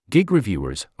Gig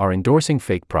reviewers are endorsing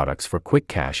fake products for quick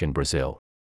cash in Brazil.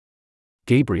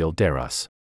 Gabriel Deras.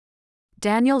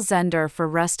 Daniel Zender for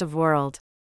Rest of World.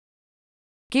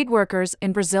 Gig workers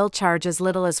in Brazil charge as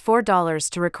little as $4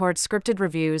 to record scripted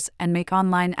reviews and make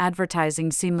online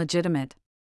advertising seem legitimate.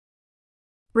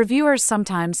 Reviewers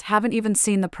sometimes haven't even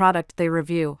seen the product they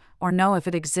review, or know if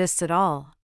it exists at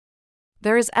all.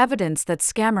 There is evidence that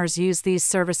scammers use these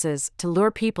services to lure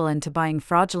people into buying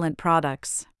fraudulent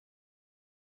products.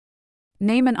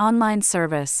 Name an online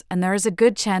service, and there is a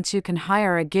good chance you can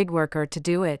hire a gig worker to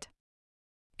do it.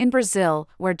 In Brazil,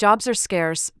 where jobs are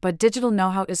scarce but digital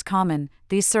know-how is common,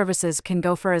 these services can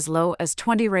go for as low as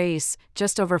 20 reais,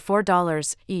 just over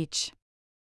 $4 each.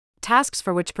 Tasks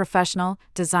for which professional,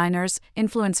 designers,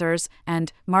 influencers,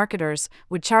 and marketers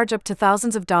would charge up to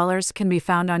thousands of dollars can be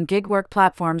found on gig work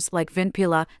platforms like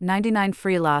Vintpila, 99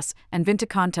 Freelas, and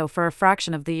Vinteconto for a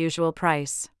fraction of the usual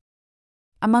price.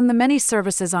 Among the many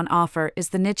services on offer is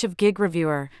the niche of gig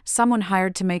reviewer, someone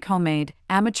hired to make homemade,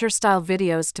 amateur-style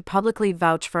videos to publicly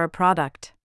vouch for a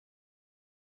product.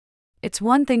 It's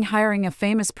one thing hiring a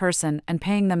famous person and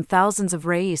paying them thousands of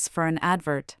reais for an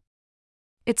advert.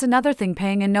 It's another thing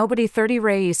paying a nobody 30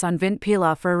 reais on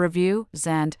Vintpila for a review,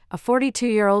 Zand, a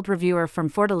 42-year-old reviewer from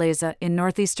Fortaleza in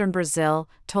northeastern Brazil,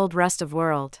 told Rest of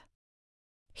World.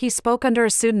 He spoke under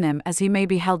a pseudonym as he may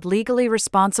be held legally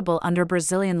responsible under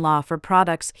Brazilian law for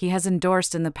products he has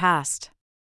endorsed in the past.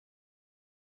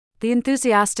 The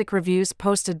enthusiastic reviews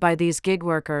posted by these gig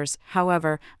workers,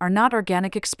 however, are not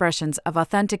organic expressions of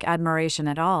authentic admiration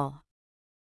at all.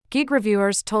 Gig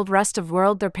reviewers told Rest of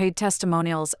World their paid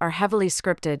testimonials are heavily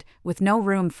scripted, with no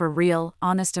room for real,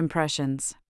 honest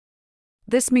impressions.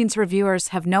 This means reviewers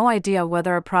have no idea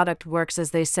whether a product works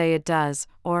as they say it does,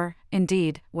 or,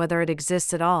 indeed, whether it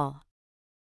exists at all.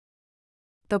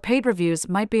 Though paid reviews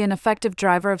might be an effective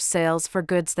driver of sales for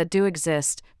goods that do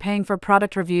exist, paying for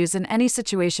product reviews in any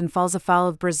situation falls afoul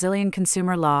of Brazilian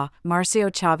consumer law. Marcio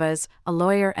Chaves, a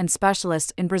lawyer and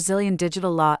specialist in Brazilian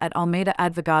digital law at Almeida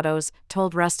Advogados,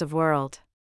 told Rest of World.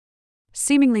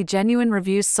 Seemingly genuine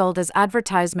reviews sold as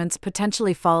advertisements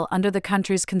potentially fall under the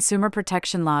country's consumer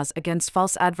protection laws against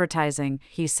false advertising,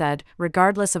 he said,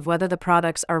 regardless of whether the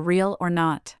products are real or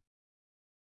not.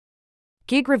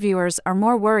 Gig reviewers are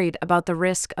more worried about the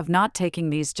risk of not taking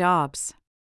these jobs.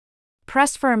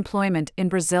 Pressed for employment in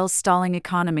Brazil's stalling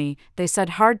economy, they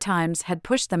said hard times had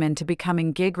pushed them into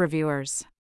becoming gig reviewers.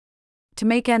 To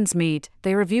make ends meet,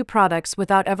 they review products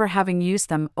without ever having used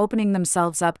them, opening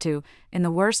themselves up to, in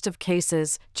the worst of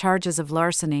cases, charges of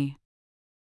larceny.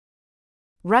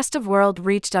 Rest of World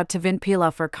reached out to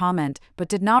Vintpila for comment, but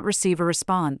did not receive a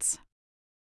response.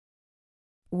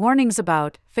 Warnings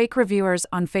about fake reviewers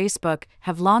on Facebook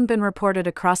have long been reported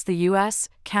across the US,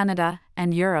 Canada,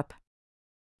 and Europe.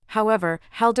 However,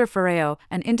 Helder Ferreira,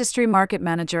 an industry market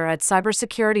manager at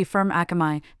cybersecurity firm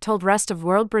Akamai, told Rest of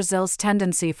World Brazil's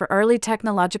tendency for early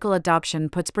technological adoption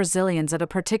puts Brazilians at a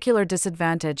particular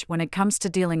disadvantage when it comes to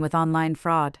dealing with online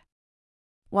fraud.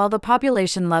 While the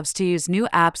population loves to use new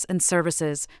apps and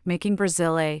services, making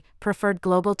Brazil a preferred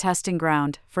global testing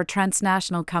ground for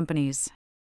transnational companies,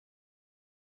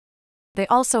 they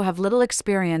also have little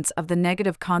experience of the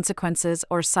negative consequences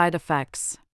or side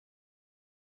effects.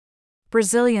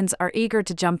 Brazilians are eager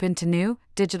to jump into new,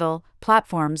 digital,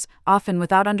 platforms, often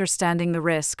without understanding the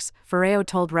risks, Ferreira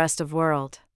told Rest of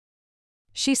World.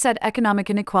 She said economic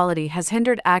inequality has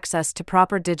hindered access to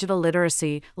proper digital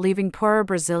literacy, leaving poorer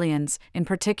Brazilians, in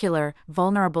particular,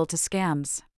 vulnerable to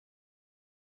scams.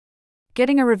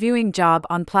 Getting a reviewing job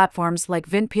on platforms like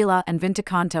Vintpila and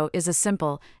Vinteconto is a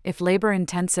simple, if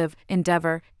labor-intensive,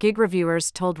 endeavor, gig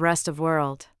reviewers told Rest of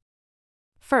World.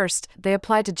 First, they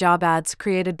apply to job ads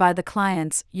created by the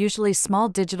clients, usually small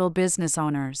digital business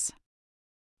owners.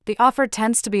 The offer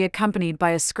tends to be accompanied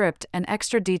by a script and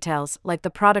extra details like the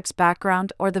product's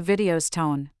background or the video's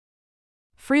tone.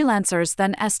 Freelancers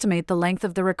then estimate the length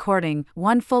of the recording.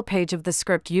 One full page of the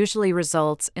script usually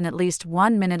results in at least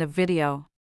 1 minute of video.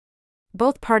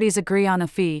 Both parties agree on a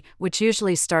fee, which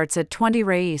usually starts at 20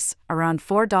 reais, around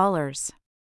 $4.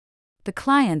 The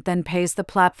client then pays the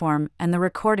platform and the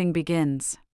recording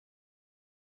begins.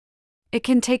 It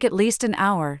can take at least an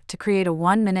hour to create a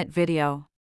 1-minute video.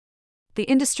 The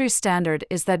industry standard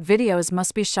is that videos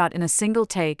must be shot in a single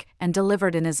take and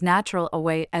delivered in as natural a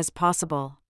way as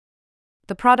possible.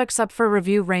 The products up for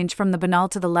review range from the banal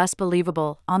to the less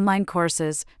believable: online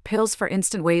courses, pills for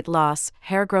instant weight loss,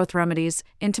 hair growth remedies,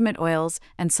 intimate oils,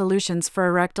 and solutions for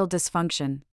erectile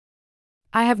dysfunction.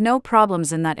 I have no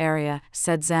problems in that area,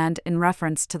 said Zand in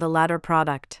reference to the latter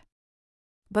product.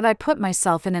 But I put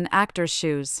myself in an actor's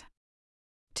shoes.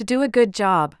 To do a good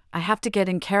job, I have to get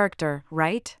in character,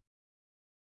 right?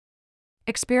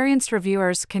 Experienced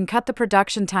reviewers can cut the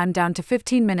production time down to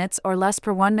 15 minutes or less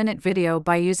per 1-minute video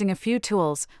by using a few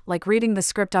tools, like reading the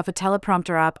script off a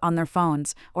teleprompter app on their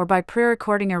phones, or by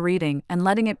pre-recording a reading and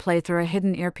letting it play through a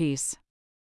hidden earpiece.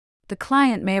 The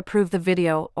client may approve the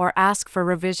video or ask for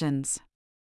revisions.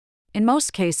 In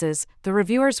most cases, the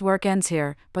reviewer's work ends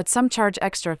here, but some charge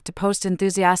extra to post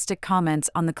enthusiastic comments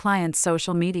on the client's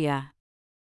social media.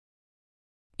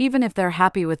 Even if they're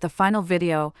happy with the final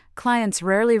video, clients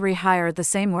rarely rehire the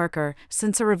same worker,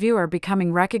 since a reviewer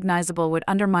becoming recognizable would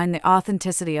undermine the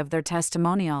authenticity of their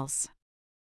testimonials.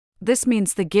 This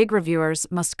means the gig reviewers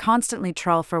must constantly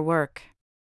trawl for work.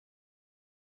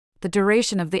 The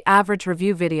duration of the average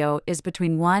review video is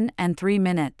between 1 and 3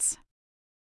 minutes.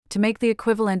 To make the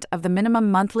equivalent of the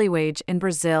minimum monthly wage in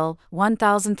Brazil,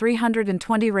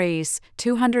 1,320 reais,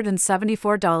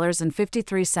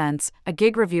 $274.53, a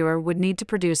gig reviewer would need to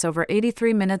produce over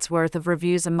 83 minutes worth of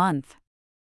reviews a month.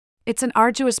 It's an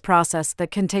arduous process that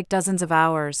can take dozens of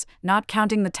hours, not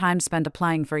counting the time spent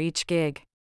applying for each gig.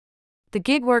 The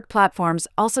gig work platforms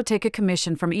also take a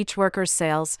commission from each worker's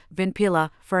sales. Vintpila,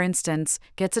 for instance,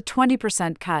 gets a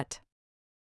 20% cut.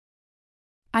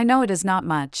 I know it is not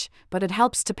much, but it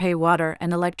helps to pay water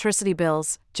and electricity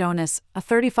bills, Jonas, a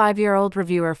 35-year-old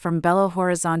reviewer from Belo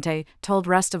Horizonte, told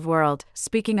Rest of World,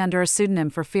 speaking under a pseudonym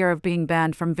for fear of being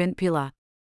banned from Vintpila.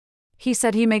 He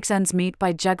said he makes ends meet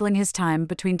by juggling his time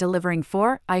between delivering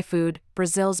for iFood,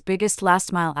 Brazil's biggest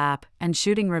last-mile app, and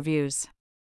shooting reviews.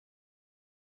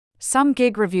 Some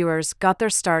gig reviewers got their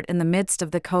start in the midst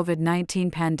of the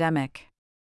COVID-19 pandemic.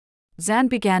 Zan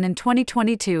began in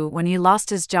 2022 when he lost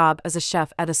his job as a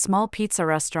chef at a small pizza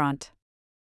restaurant.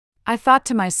 I thought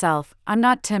to myself, I'm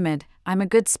not timid, I'm a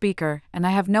good speaker, and I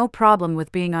have no problem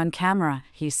with being on camera,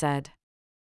 he said.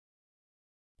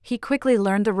 He quickly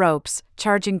learned the ropes,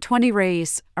 charging 20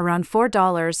 reais, around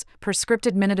 $4, per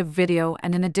scripted minute of video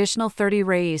and an additional 30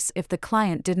 reais if the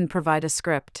client didn't provide a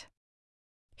script.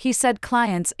 He said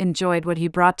clients enjoyed what he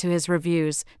brought to his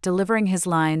reviews, delivering his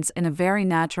lines in a very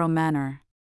natural manner.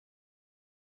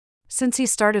 Since he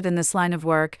started in this line of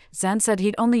work, Zan said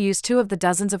he'd only used 2 of the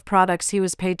dozens of products he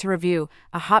was paid to review,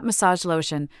 a hot massage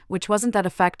lotion, which wasn't that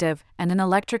effective, and an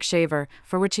electric shaver,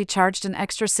 for which he charged an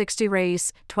extra 60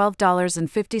 reais,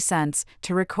 $12.50,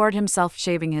 to record himself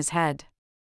shaving his head.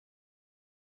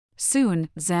 Soon,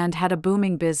 Zan had a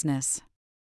booming business.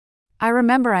 I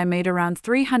remember I made around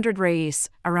 300 reais,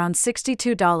 around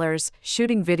 $62,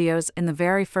 shooting videos in the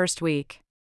very first week.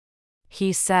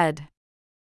 He said.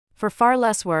 For far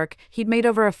less work, he'd made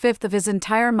over a fifth of his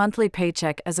entire monthly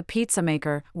paycheck as a pizza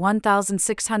maker,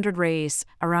 1,600 reais,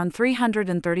 around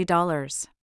 $330.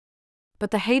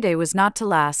 But the heyday was not to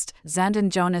last. Zand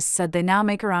and Jonas said they now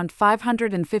make around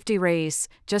 550 reais,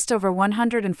 just over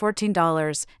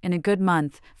 $114, in a good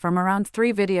month, from around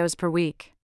 3 videos per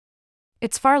week.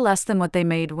 It's far less than what they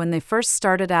made when they first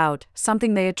started out,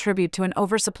 something they attribute to an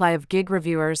oversupply of gig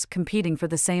reviewers competing for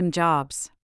the same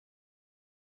jobs.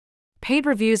 Paid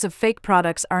reviews of fake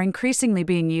products are increasingly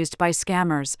being used by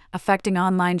scammers, affecting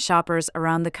online shoppers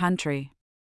around the country.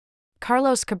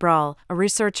 Carlos Cabral, a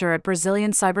researcher at Brazilian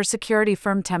cybersecurity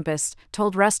firm Tempest,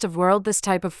 told Rest of World this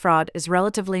type of fraud is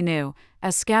relatively new,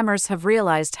 as scammers have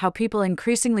realized how people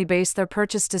increasingly base their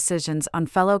purchase decisions on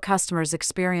fellow customers'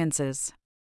 experiences.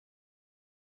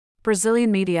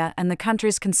 Brazilian media and the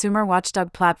country's consumer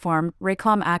watchdog platform,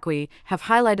 Reclame Aqui, have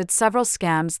highlighted several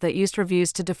scams that used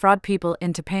reviews to defraud people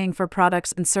into paying for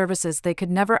products and services they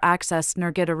could never access nor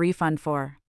get a refund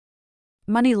for.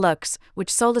 Money Looks,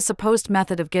 which sold a supposed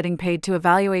method of getting paid to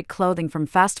evaluate clothing from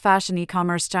fast fashion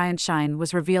e-commerce giant Shein,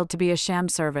 was revealed to be a sham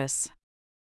service.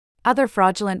 Other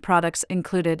fraudulent products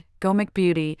included Gomic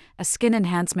Beauty, a skin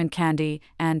enhancement candy,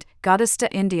 and Goddess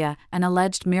India, an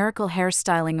alleged miracle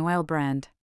hairstyling oil brand.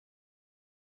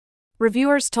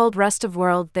 Reviewers told Rest of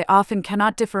World they often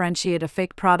cannot differentiate a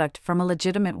fake product from a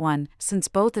legitimate one, since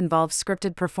both involve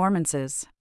scripted performances.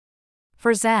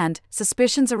 For Zand,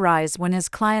 suspicions arise when his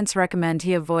clients recommend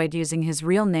he avoid using his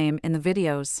real name in the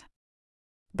videos.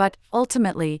 But,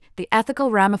 ultimately, the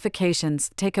ethical ramifications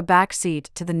take a back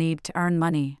seat to the need to earn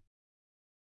money.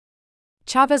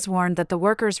 Chavez warned that the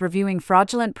workers reviewing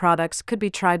fraudulent products could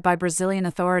be tried by Brazilian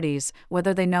authorities,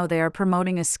 whether they know they are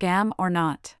promoting a scam or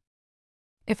not.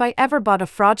 If I ever bought a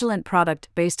fraudulent product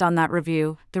based on that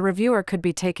review, the reviewer could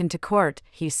be taken to court,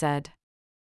 he said.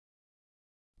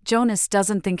 Jonas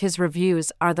doesn't think his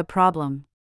reviews are the problem.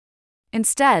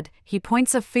 Instead, he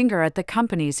points a finger at the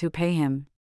companies who pay him.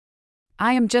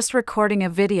 I am just recording a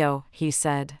video, he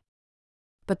said.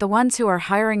 But the ones who are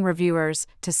hiring reviewers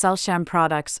to sell sham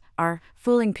products are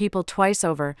fooling people twice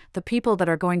over, the people that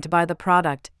are going to buy the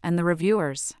product and the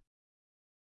reviewers.